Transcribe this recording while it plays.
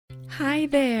Hi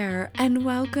there, and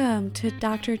welcome to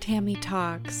Dr. Tammy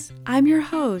Talks. I'm your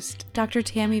host, Dr.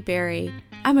 Tammy Berry.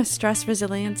 I'm a stress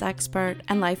resilience expert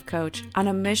and life coach on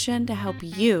a mission to help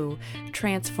you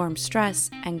transform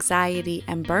stress, anxiety,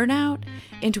 and burnout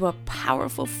into a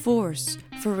powerful force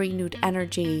for renewed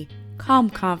energy, calm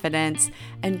confidence,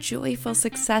 and joyful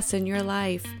success in your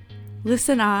life.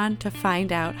 Listen on to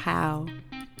find out how.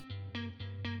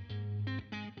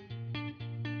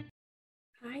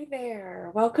 Hi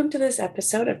there. Welcome to this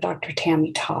episode of Dr.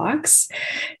 Tammy Talks.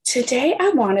 Today, I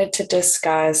wanted to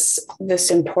discuss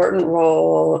this important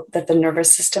role that the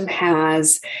nervous system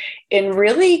has in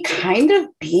really kind of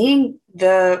being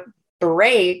the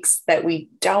brakes that we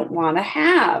don't want to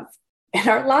have in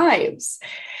our lives.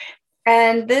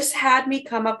 And this had me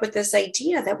come up with this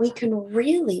idea that we can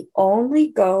really only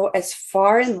go as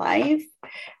far in life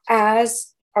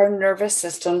as our nervous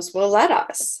systems will let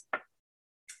us.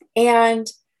 And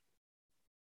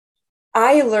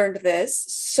I learned this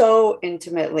so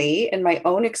intimately in my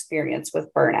own experience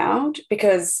with burnout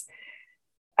because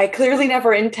I clearly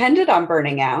never intended on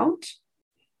burning out.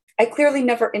 I clearly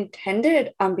never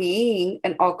intended on being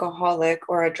an alcoholic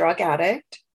or a drug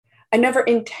addict. I never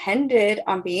intended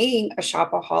on being a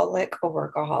shopaholic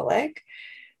or workaholic.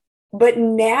 But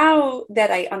now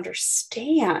that I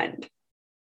understand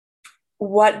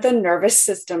what the nervous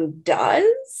system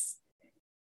does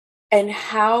and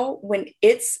how when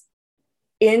it's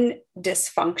in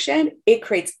dysfunction, it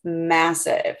creates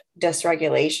massive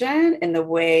dysregulation in the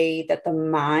way that the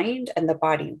mind and the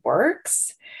body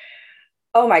works.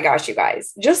 Oh my gosh, you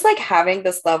guys, just like having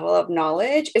this level of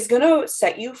knowledge is going to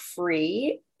set you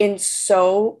free in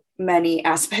so many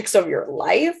aspects of your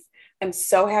life. I'm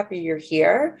so happy you're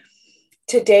here.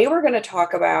 Today, we're going to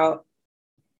talk about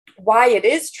why it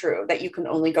is true that you can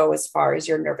only go as far as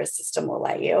your nervous system will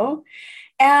let you.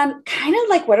 And kind of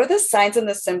like, what are the signs and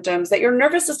the symptoms that your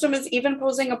nervous system is even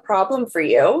posing a problem for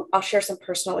you? I'll share some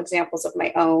personal examples of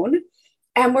my own.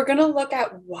 And we're going to look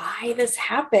at why this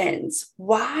happens.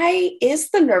 Why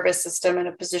is the nervous system in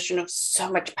a position of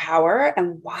so much power?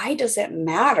 And why does it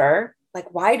matter?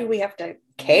 Like, why do we have to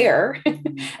care,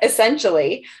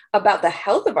 essentially, about the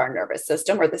health of our nervous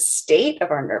system or the state of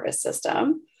our nervous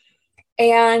system?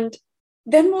 And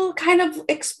then we'll kind of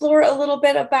explore a little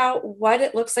bit about what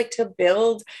it looks like to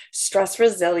build stress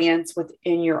resilience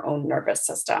within your own nervous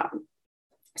system.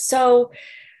 So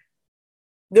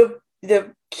the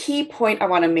key point I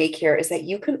want to make here is that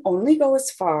you can only go as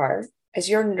far as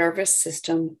your nervous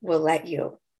system will let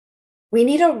you. We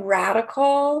need a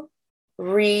radical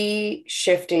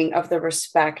reshifting of the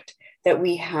respect that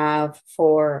we have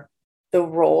for the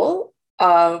role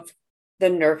of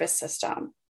the nervous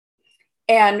system.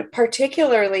 And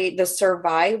particularly the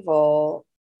survival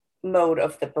mode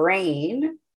of the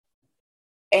brain,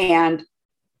 and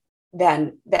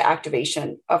then the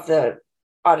activation of the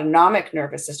autonomic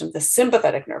nervous system, the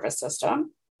sympathetic nervous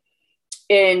system,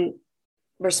 in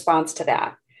response to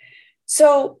that.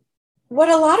 So what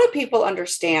a lot of people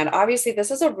understand, obviously,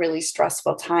 this is a really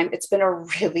stressful time. It's been a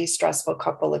really stressful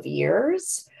couple of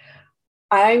years.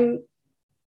 I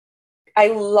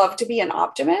love to be an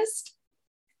optimist.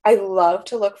 I love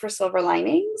to look for silver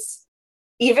linings.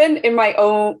 Even in my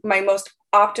most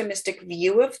optimistic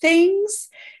view of things,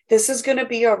 this is going to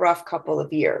be a rough couple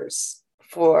of years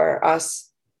for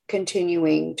us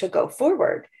continuing to go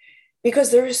forward because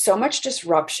there is so much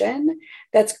disruption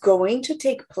that's going to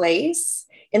take place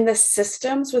in the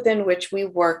systems within which we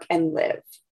work and live.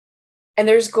 And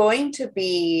there's going to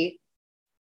be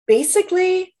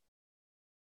basically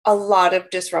a lot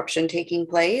of disruption taking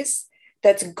place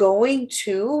that's going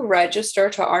to register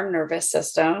to our nervous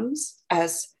systems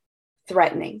as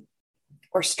threatening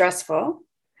or stressful.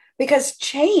 Because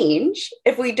change,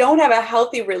 if we don't have a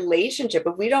healthy relationship,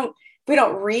 if we don't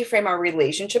reframe our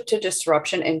relationship to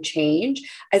disruption and change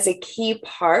as a key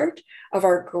part of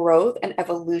our growth and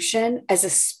evolution as a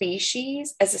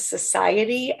species, as a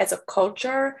society, as a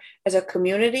culture, as a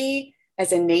community,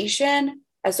 as a nation,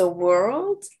 as a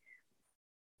world,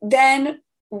 then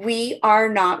we are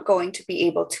not going to be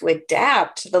able to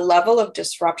adapt to the level of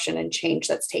disruption and change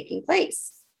that's taking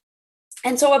place.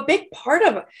 And so a big part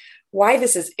of why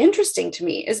this is interesting to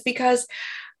me is because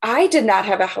I did not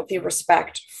have a healthy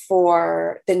respect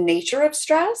for the nature of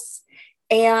stress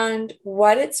and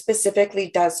what it specifically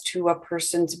does to a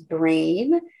person's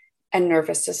brain and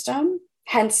nervous system.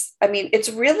 Hence, it's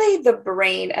really the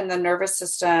brain and the nervous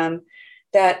system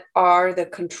that are the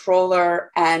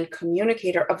controller and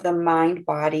communicator of the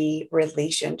mind-body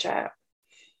relationship.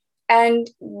 And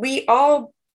we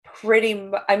all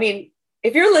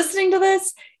if you're listening to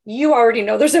this, you already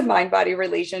know there's a mind-body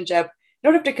relationship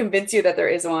don't have to convince you that there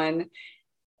is one.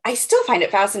 I still find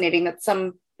it fascinating that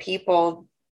some people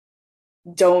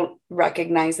don't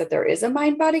recognize that there is a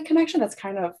mind-body connection. That's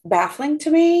kind of baffling to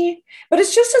me, but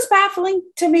it's just as baffling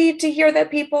to me to hear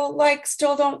that people like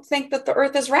still don't think that the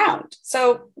earth is round.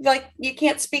 So like, you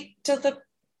can't speak to the,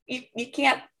 you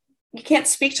can't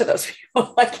speak to those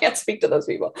people. I can't speak to those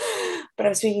people, but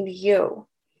I'm speaking to you.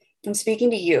 I'm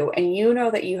speaking to you, and you know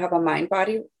that you have a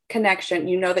mind-body connection.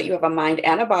 You know that you have a mind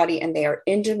and a body, and they are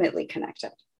intimately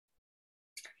connected.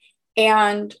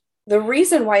 And the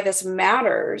reason why this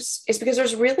matters is because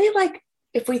there's really, like,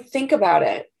 if we think about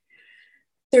it,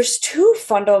 there's two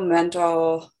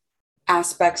fundamental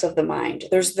aspects of the mind.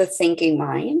 There's the thinking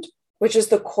mind, which is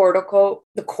the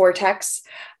cortex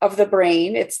of the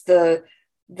brain. It's the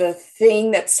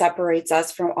thing that separates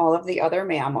us from all of the other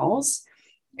mammals.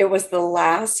 It was the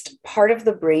last part of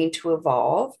the brain to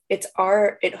evolve. It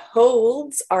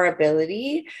holds our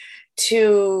ability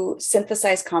to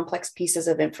synthesize complex pieces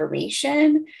of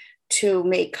information, to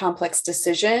make complex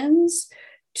decisions,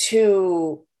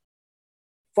 to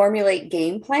formulate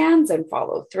game plans and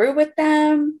follow through with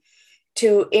them,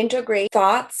 to integrate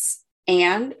thoughts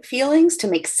and feelings to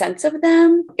make sense of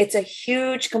them. It's a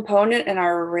huge component in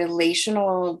our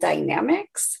relational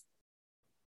dynamics.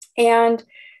 And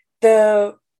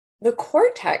the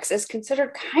cortex is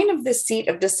considered kind of the seat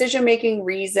of decision-making,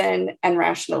 reason, and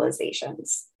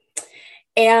rationalizations.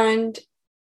 And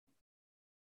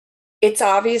it's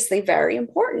obviously very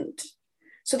important.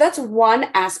 So that's one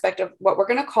aspect of what we're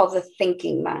going to call the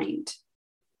thinking mind.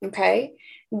 Okay.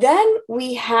 Then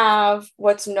we have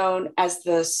what's known as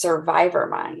the survivor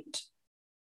mind.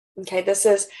 Okay. This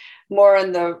is more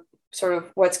in the sort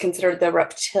of what's considered the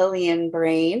reptilian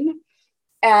brain.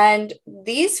 And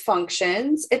these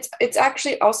functions, it's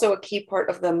actually also a key part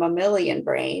of the mammalian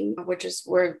brain, which is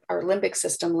where our limbic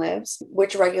system lives,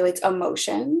 which regulates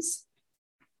emotions.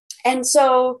 And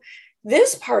so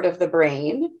this part of the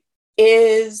brain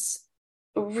is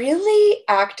really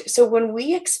so when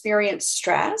we experience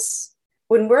stress,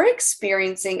 when we're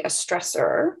experiencing a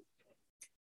stressor,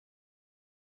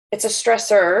 it's a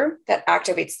stressor that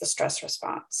activates the stress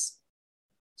response.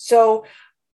 So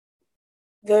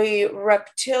the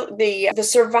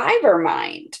survivor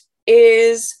mind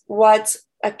is what's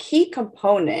a key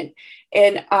component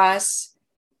in us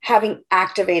having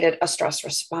activated a stress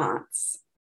response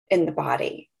in the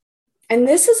body. And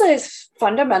this is a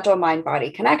fundamental mind-body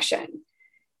connection.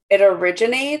 It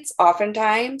originates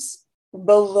oftentimes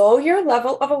below your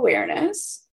level of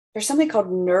awareness. There's something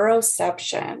called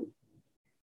neuroception.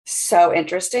 So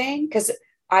interesting, because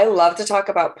I love to talk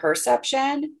about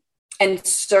perception. And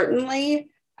certainly,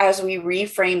 as we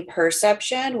reframe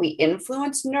perception, we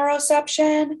influence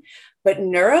neuroception. But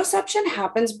neuroception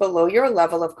happens below your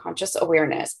level of conscious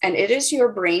awareness. And it is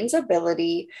your brain's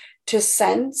ability to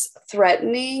sense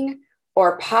threatening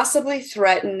or possibly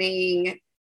threatening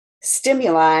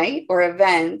stimuli or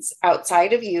events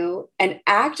outside of you and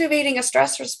activating a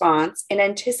stress response in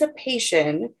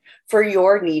anticipation for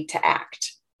your need to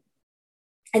act.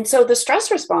 And so the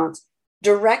stress response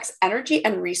directs energy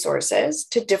and resources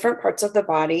to different parts of the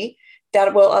body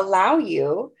that will allow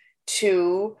you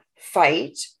to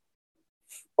fight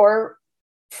or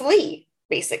flee,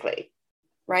 basically,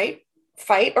 right?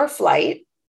 Fight or flight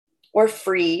or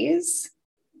freeze.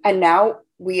 And now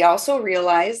we also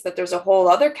realize that there's a whole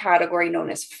other category known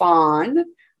as fawn,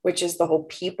 which is the whole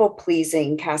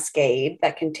people-pleasing cascade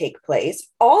that can take place.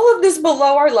 All of this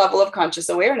below our level of conscious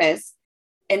awareness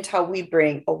until we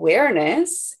bring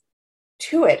awareness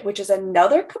to it, which is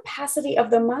another capacity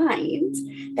of the mind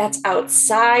that's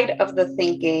outside of the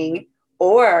thinking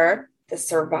or the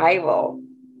survival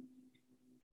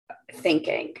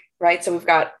thinking, right? So we've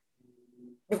got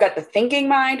the thinking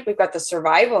mind, we've got the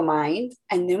survival mind,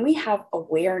 and then we have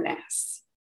awareness,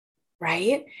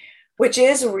 right? Which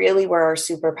is really where our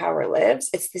superpower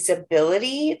lives. It's this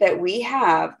ability that we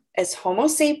have as Homo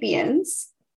sapiens,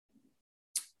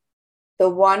 the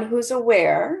one who's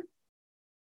aware,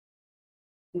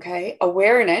 okay?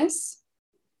 Awareness,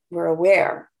 we're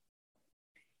aware.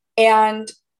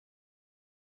 And,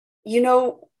 you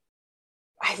know,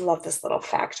 I love this little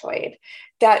factoid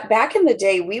that back in the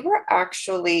day, we were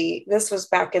actually, this was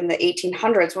back in the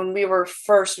 1800s when we were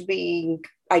first being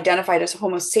identified as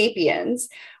Homo sapiens,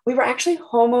 we were actually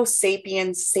Homo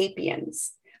sapiens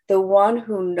sapiens, the one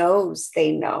who knows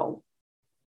they know.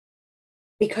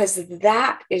 Because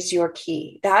that is your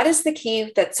key. That is the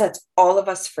key that sets all of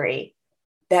us free,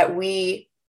 that we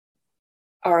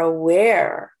are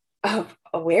aware of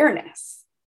awareness,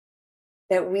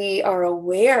 that we are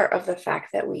aware of the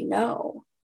fact that we know.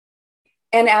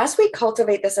 And as we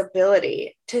cultivate this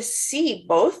ability to see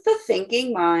both the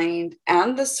thinking mind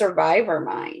and the survivor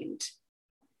mind,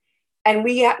 and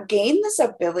we gain this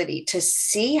ability to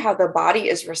see how the body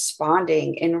is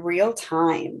responding in real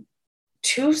time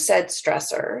to said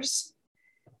stressors,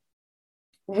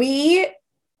 we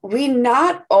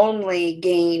not only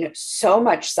gain so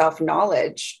much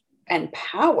self-knowledge and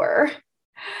power,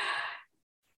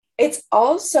 it's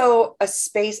also a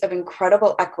space of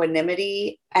incredible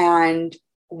equanimity and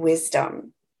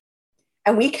wisdom.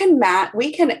 And we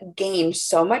can gain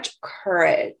so much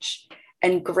courage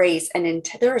and grace, and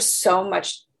there is so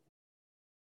much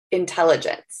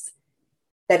intelligence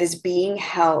that is being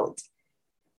held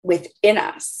within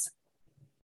us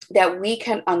that we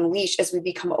can unleash as we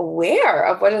become aware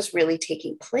of what is really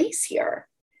taking place here.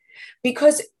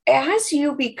 Because as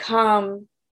we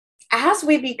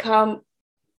become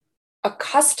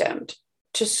accustomed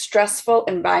to stressful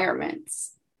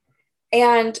environments,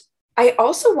 and I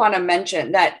also want to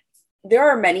mention that there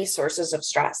are many sources of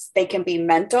stress. They can be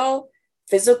mental,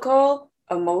 physical,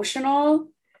 emotional.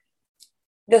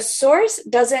 The source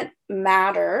doesn't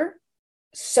matter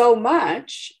so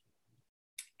much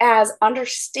as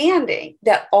understanding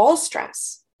that all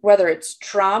stress, whether it's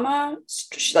trauma,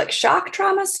 like shock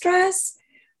trauma stress,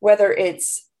 whether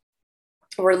it's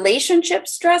relationship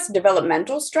stress,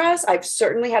 developmental stress. I've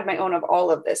certainly had my own of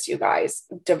all of this, you guys.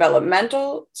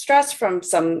 Developmental stress from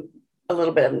a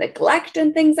little bit of neglect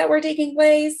and things that were taking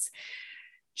place,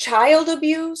 child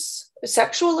abuse,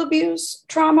 sexual abuse,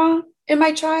 trauma in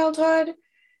my childhood,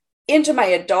 into my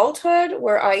adulthood,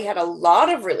 where I had a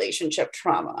lot of relationship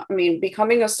trauma. I mean,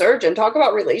 becoming a surgeon, talk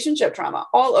about relationship trauma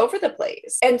all over the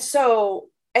place. And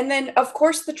then of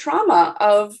course the trauma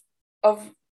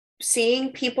of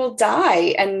seeing people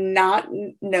die and not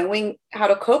knowing how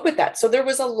to cope with that. So there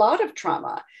was a lot of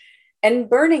trauma and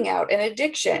burning out and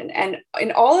addiction. And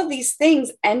all of these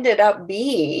things ended up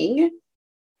being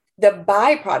the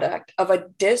byproduct of a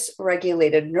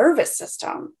dysregulated nervous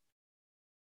system.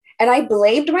 And I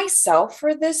blamed myself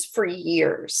for this for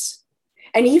years.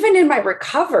 And even in my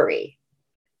recovery,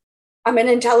 I'm an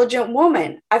intelligent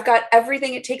woman. I've got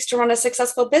everything it takes to run a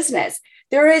successful business.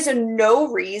 There is no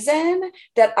reason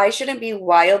that I shouldn't be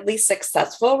wildly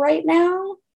successful right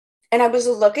now. And I was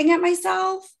looking at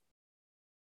myself,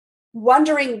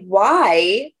 wondering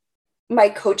why my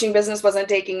coaching business wasn't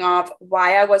taking off,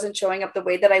 why I wasn't showing up the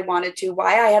way that I wanted to,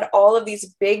 why I had all of these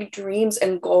big dreams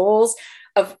and goals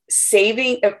of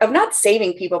not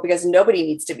saving people, because nobody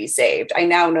needs to be saved. I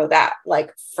now know that,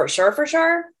 like, for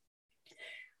sure.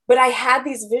 But I had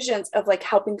these visions of like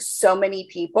helping so many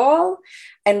people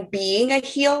and being a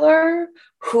healer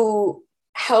who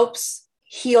helps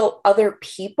heal other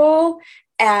people.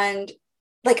 And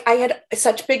like, I had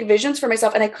such big visions for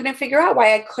myself, and I couldn't figure out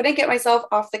why I couldn't get myself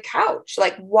off the couch,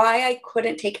 like why I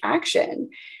couldn't take action.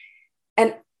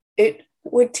 And it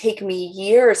would take me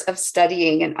years of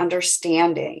studying and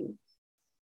understanding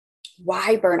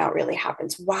why burnout really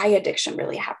happens, why addiction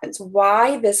really happens,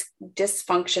 why this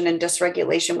dysfunction and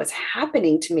dysregulation was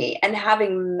happening to me, and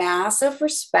having massive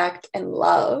respect and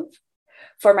love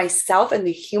for myself and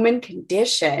the human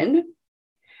condition,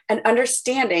 and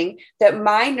understanding that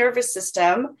my nervous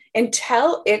system,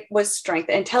 until it was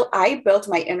strengthened, until I built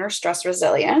my inner stress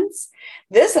resilience,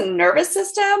 this nervous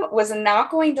system was not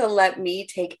going to let me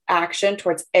take action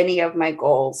towards any of my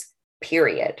goals,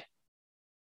 period.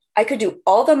 I could do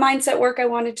all the mindset work I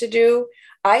wanted to do.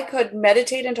 I could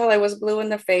meditate until I was blue in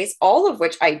the face, all of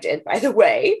which I did, by the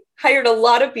way. Hired a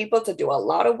lot of people to do a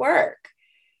lot of work.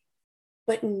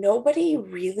 But nobody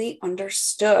really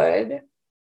understood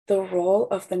the role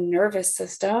of the nervous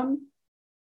system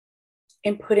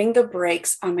in putting the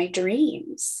brakes on my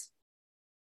dreams.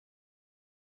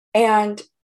 And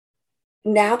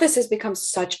now this has become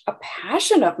such a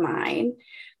passion of mine,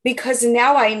 because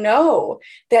now I know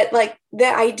that like the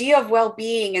idea of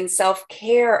well-being and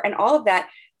self-care and all of that,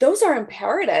 those are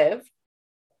imperative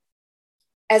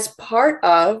as part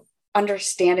of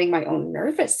understanding my own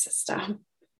nervous system,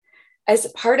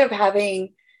 as part of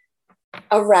having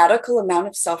a radical amount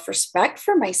of self-respect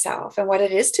for myself and what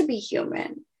it is to be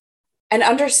human, and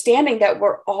understanding that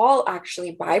we're all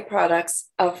actually byproducts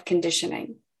of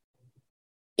conditioning,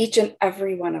 each and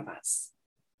every one of us.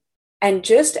 And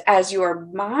just as your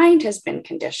mind has been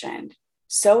conditioned,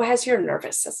 so has your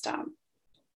nervous system.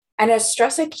 And as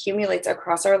stress accumulates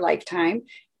across our lifetime,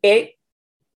 it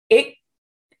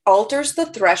alters the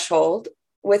threshold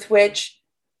with which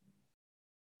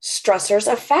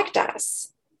stressors affect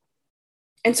us.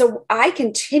 And so I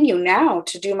continue now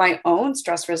to do my own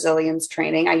stress resilience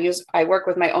training. I work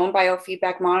with my own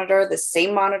biofeedback monitor, the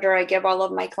same monitor I give all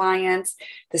of my clients,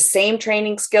 the same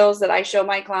training skills that I show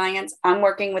my clients. I'm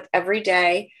working with every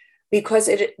day because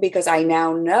I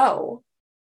now know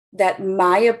that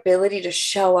my ability to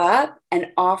show up and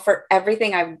offer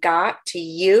everything I've got to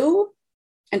you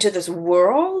and to this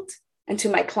world and to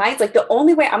my clients, like the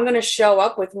only way I'm going to show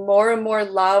up with more and more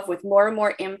love, with more and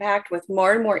more impact, with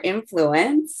more and more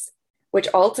influence, which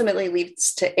ultimately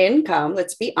leads to income,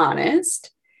 let's be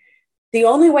honest. The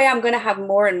only way I'm going to have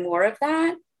more and more of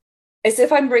that is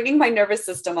if I'm bringing my nervous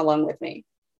system along with me.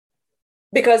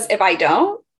 Because if I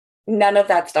don't, none of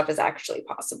that stuff is actually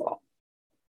possible.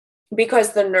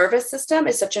 Because the nervous system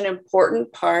is such an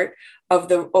important part of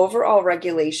the overall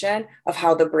regulation of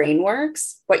how the brain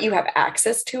works, what you have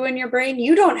access to in your brain.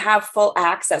 You don't have full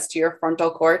access to your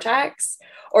frontal cortex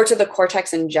or to the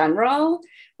cortex in general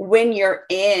when you're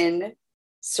in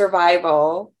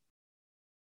survival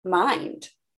mind.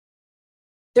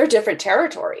 They're different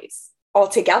territories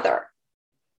altogether,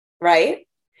 right?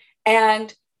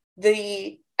 And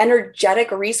the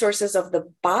energetic resources of the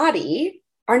body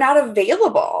are not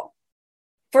available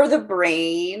for the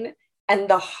brain and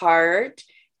the heart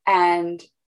and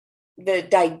the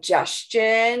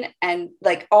digestion and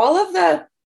like all of the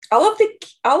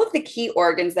key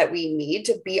organs that we need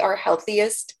to be our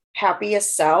healthiest,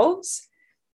 happiest selves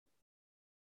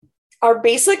are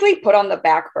basically put on the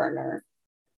back burner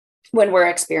when we're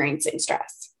experiencing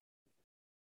stress.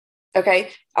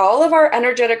 Okay. All of our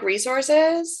energetic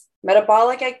resources,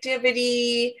 metabolic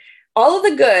activity, all of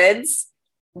the goods,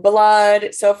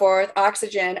 blood, so forth,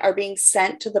 oxygen are being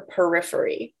sent to the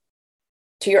periphery,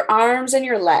 to your arms and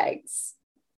your legs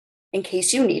in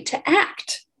case you need to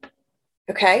act.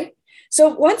 Okay. So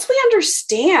once we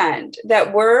understand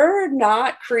that we're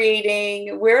not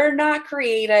creating, we're not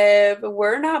creative,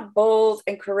 we're not bold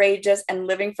and courageous and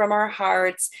living from our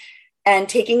hearts and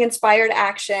taking inspired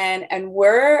action, and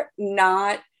we're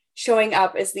not showing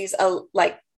up as these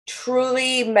like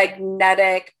truly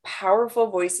magnetic,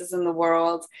 powerful voices in the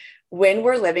world when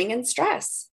we're living in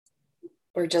stress,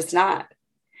 we're just not.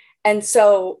 And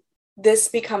so this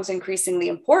becomes increasingly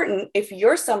important if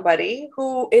you're somebody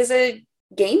who is a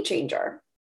game changer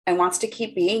and wants to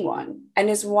keep being one and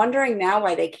is wondering now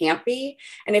why they can't be.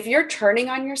 And if you're turning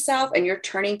on yourself and you're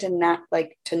turning to not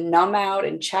like to numb out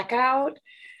and check out,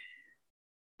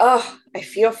 oh, I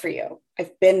feel for you.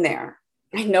 I've been there.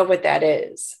 I know what that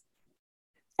is.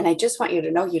 And I just want you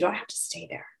to know you don't have to stay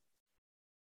there.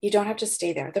 You don't have to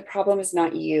stay there. The problem is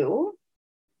not you.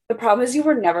 The problem is you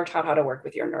were never taught how to work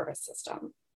with your nervous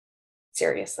system.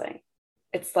 Seriously.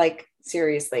 It's like,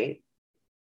 seriously,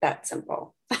 that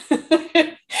simple.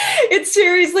 It's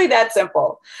seriously that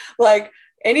simple. Like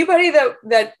anybody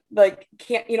that like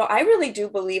can't, I really do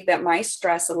believe that my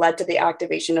stress led to the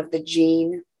activation of the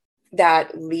gene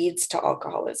that leads to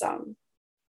alcoholism.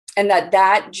 And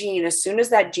that gene, as soon as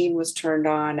that gene was turned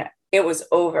on, it was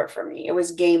over for me. It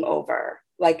was game over.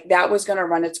 Like that was going to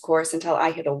run its course until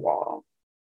I hit a wall.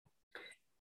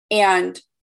 And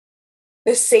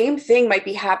the same thing might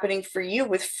be happening for you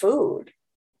with food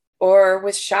or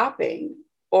with shopping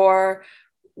or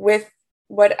with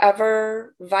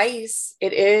whatever vice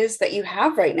it is that you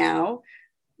have right now.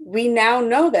 We now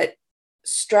know that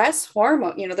stress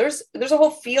hormone, there's a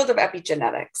whole field of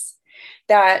epigenetics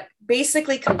that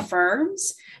basically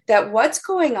confirms that what's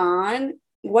going on,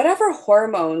 whatever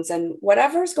hormones and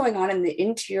whatever's going on in the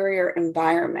interior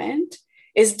environment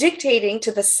is dictating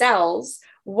to the cells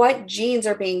what genes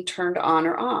are being turned on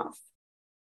or off.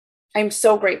 I'm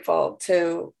so grateful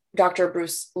to Dr.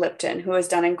 Bruce Lipton, who has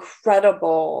done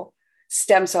incredible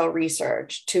stem cell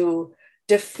research to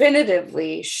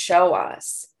definitively show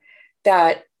us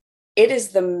that it is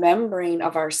the membrane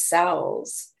of our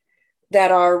cells that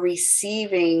are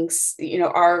receiving,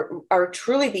 are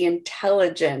truly the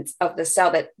intelligence of the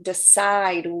cell that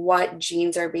decide what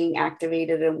genes are being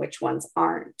activated and which ones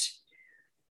aren't.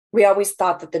 We always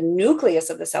thought that the nucleus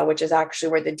of the cell, which is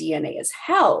actually where the DNA is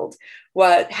held,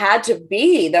 what had to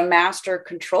be the master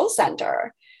control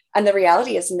center. And the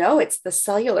reality is, no, it's the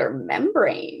cellular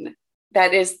membrane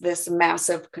that is this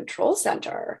massive control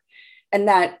center. And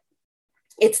that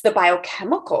it's the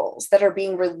biochemicals that are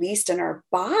being released in our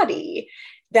body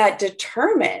that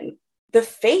determine the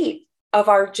fate of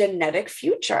our genetic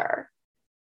future.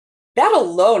 That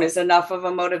alone is enough of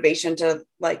a motivation to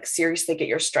like seriously get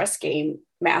your stress game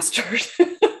mastered,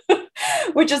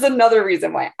 which is another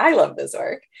reason why I love this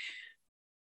work.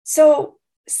 So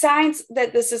signs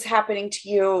that this is happening to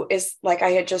you is like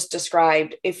I had just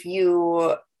described. If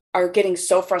you are getting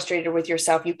so frustrated with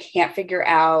yourself. You can't figure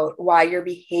out why you're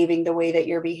behaving the way that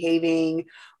you're behaving,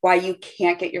 why you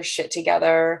can't get your shit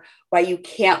together, why you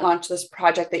can't launch this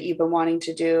project that you've been wanting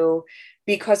to do.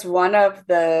 Because one of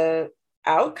the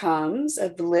outcomes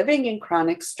of living in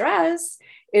chronic stress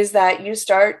is that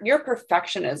your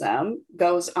perfectionism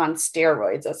goes on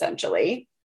steroids, essentially.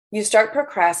 You start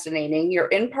procrastinating, you're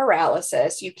in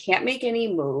paralysis, you can't make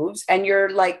any moves, and you're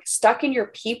like stuck in your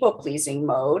people pleasing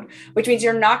mode, which means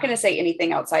you're not going to say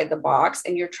anything outside the box,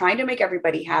 and you're trying to make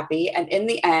everybody happy. And in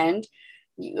the end,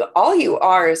 all you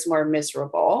are is more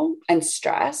miserable and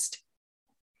stressed.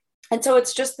 And so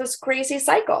it's just this crazy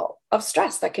cycle of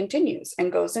stress that continues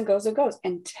and goes and goes and goes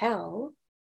until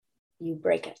you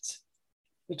break it,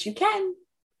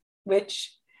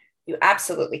 which you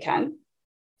absolutely can.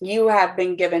 You have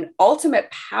been given ultimate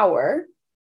power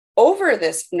over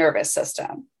this nervous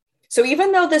system. So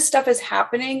even though this stuff is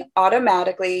happening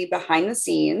automatically behind the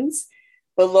scenes,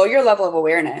 below your level of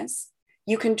awareness,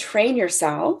 you can train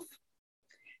yourself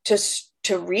to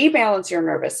rebalance your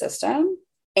nervous system.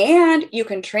 And you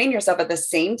can train yourself at the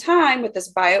same time with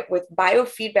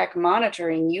biofeedback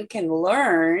monitoring. You can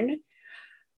learn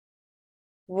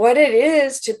what it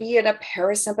is to be in a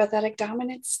parasympathetic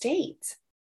dominant state,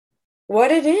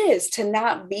 what it is to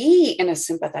not be in a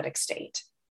sympathetic state,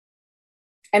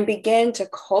 and begin to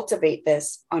cultivate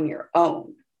this on your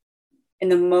own in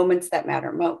the moments that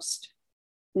matter most.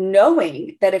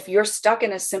 Knowing that if you're stuck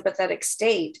in a sympathetic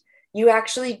state, you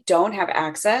actually don't have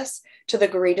access to the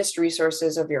greatest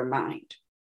resources of your mind.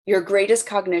 Your greatest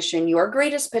cognition, your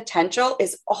greatest potential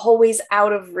is always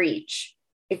out of reach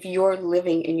if you're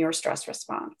living in your stress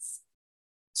response.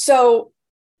 So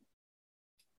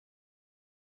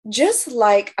just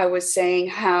like I was saying,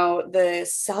 how the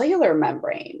cellular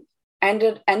membrane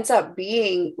ends up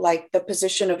being like the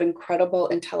position of incredible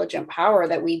intelligent power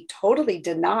that we totally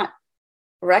did not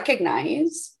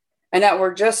recognize, and that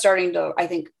we're just starting to, I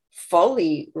think,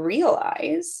 fully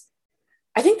realize.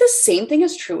 I think the same thing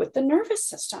is true with the nervous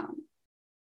system.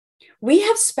 We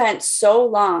have spent so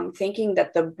long thinking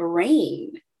that the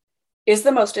brain is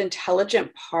the most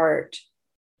intelligent part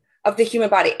of the human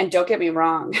body. And don't get me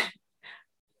wrong,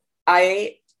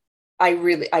 I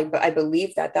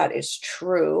believe that is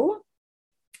true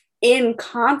in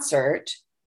concert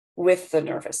with the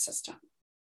nervous system.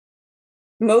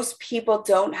 Most people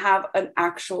don't have an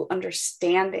actual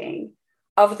understanding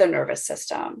of the nervous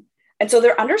system. And so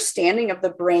their understanding of the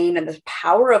brain and the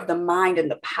power of the mind and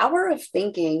the power of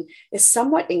thinking is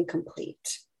somewhat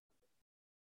incomplete.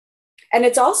 And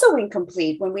it's also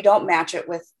incomplete when we don't match it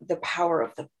with the power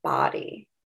of the body,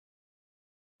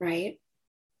 right?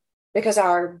 Because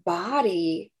our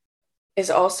body is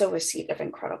also a seat of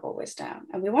incredible wisdom.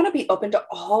 And we want to be open to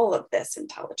all of this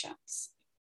intelligence.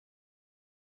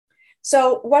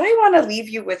 So what I want to leave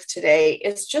you with today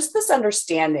is just this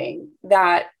understanding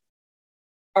that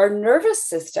our nervous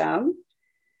system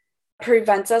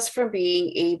prevents us from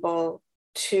being able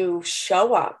to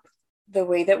show up the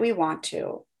way that we want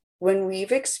to when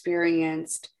we've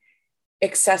experienced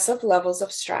excessive levels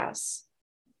of stress.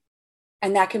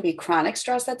 And that can be chronic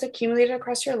stress that's accumulated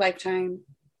across your lifetime.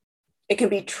 It can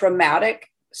be traumatic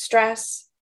stress,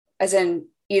 as in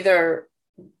either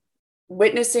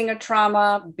witnessing a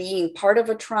trauma, being part of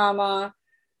a trauma,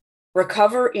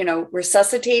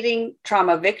 resuscitating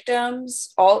trauma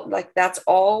victims, that's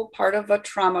all part of a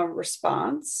trauma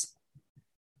response.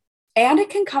 And it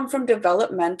can come from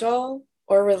developmental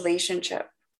or relationship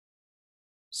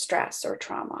stress or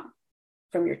trauma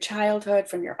from your childhood,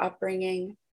 from your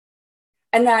upbringing.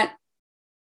 And that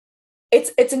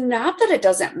it's not that it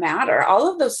doesn't matter.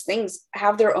 All of those things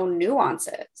have their own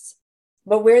nuances,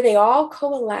 but where they all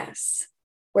coalesce,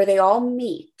 where they all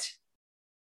meet,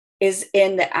 is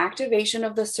in the activation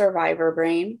of the survivor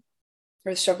brain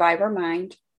or survivor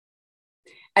mind,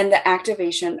 and the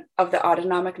activation of the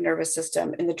autonomic nervous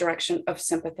system in the direction of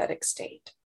sympathetic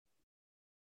state.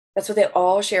 That's what they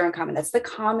all share in common. That's the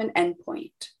common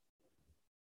endpoint.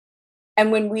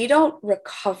 And when we don't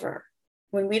recover,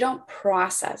 when we don't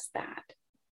process that,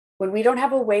 when we don't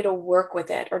have a way to work with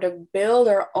it or to build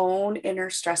our own inner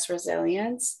stress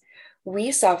resilience,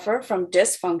 we suffer from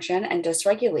dysfunction and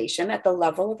dysregulation at the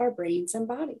level of our brains and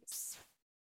bodies.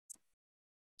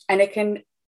 And it can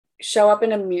show up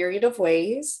in a myriad of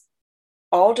ways,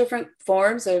 all different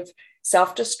forms of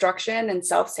self-destruction and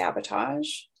self-sabotage.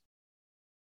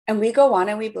 And we go on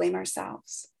and we blame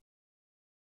ourselves.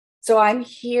 So I'm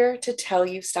here to tell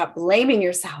you, stop blaming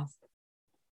yourself.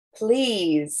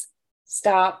 Please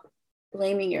stop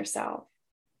blaming yourself.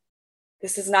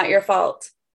 This is not your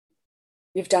fault.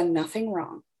 You've done nothing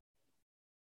wrong.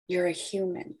 You're a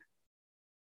human.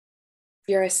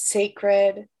 You're a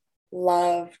sacred,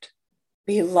 loved,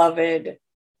 beloved,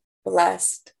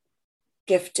 blessed,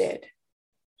 gifted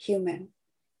human.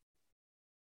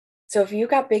 So if you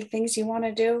got big things you want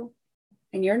to do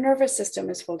and your nervous system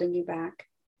is holding you back,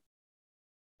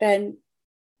 then,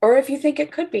 or if you think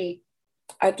it could be,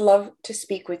 I'd love to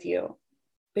speak with you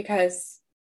because,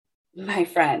 my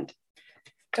friend,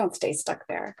 don't stay stuck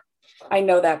there. I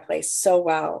know that place so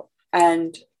well,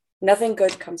 and nothing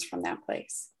good comes from that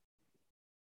place.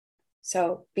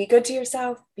 So be good to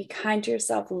yourself, be kind to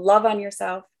yourself, love on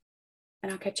yourself,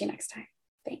 and I'll catch you next time.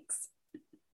 Thanks.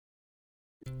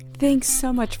 Thanks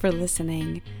so much for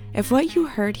listening. If what you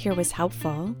heard here was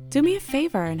helpful, do me a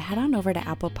favor and head on over to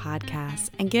Apple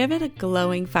Podcasts and give it a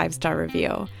glowing 5-star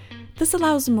review. This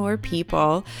allows more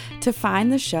people to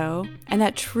find the show, and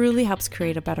that truly helps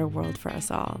create a better world for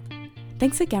us all.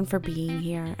 Thanks again for being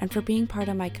here and for being part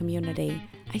of my community.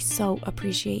 I so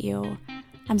appreciate you.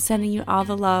 I'm sending you all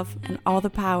the love and all the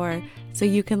power so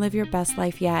you can live your best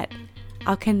life yet.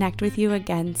 I'll connect with you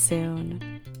again soon.